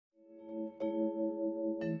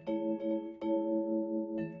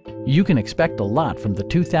You can expect a lot from the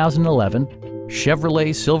 2011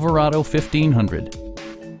 Chevrolet Silverado 1500.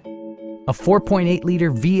 A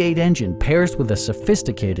 4.8-liter V8 engine pairs with a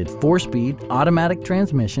sophisticated 4-speed automatic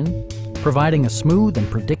transmission, providing a smooth and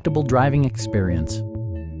predictable driving experience.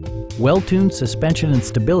 Well-tuned suspension and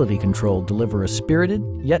stability control deliver a spirited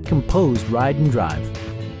yet composed ride and drive.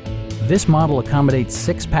 This model accommodates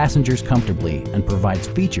 6 passengers comfortably and provides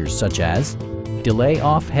features such as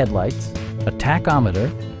delay-off headlights, a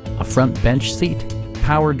tachometer, a front bench seat,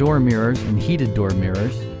 power door mirrors and heated door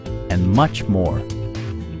mirrors, and much more.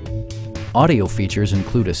 Audio features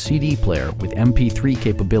include a CD player with MP3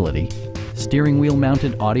 capability, steering wheel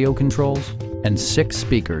mounted audio controls, and 6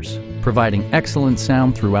 speakers, providing excellent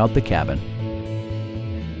sound throughout the cabin.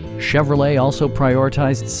 Chevrolet also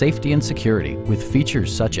prioritized safety and security with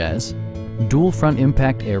features such as dual front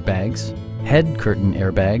impact airbags, head curtain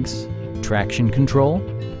airbags, traction control,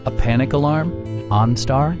 a panic alarm,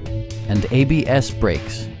 OnStar, and ABS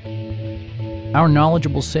brakes. Our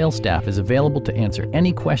knowledgeable sales staff is available to answer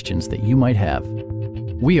any questions that you might have.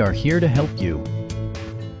 We are here to help you.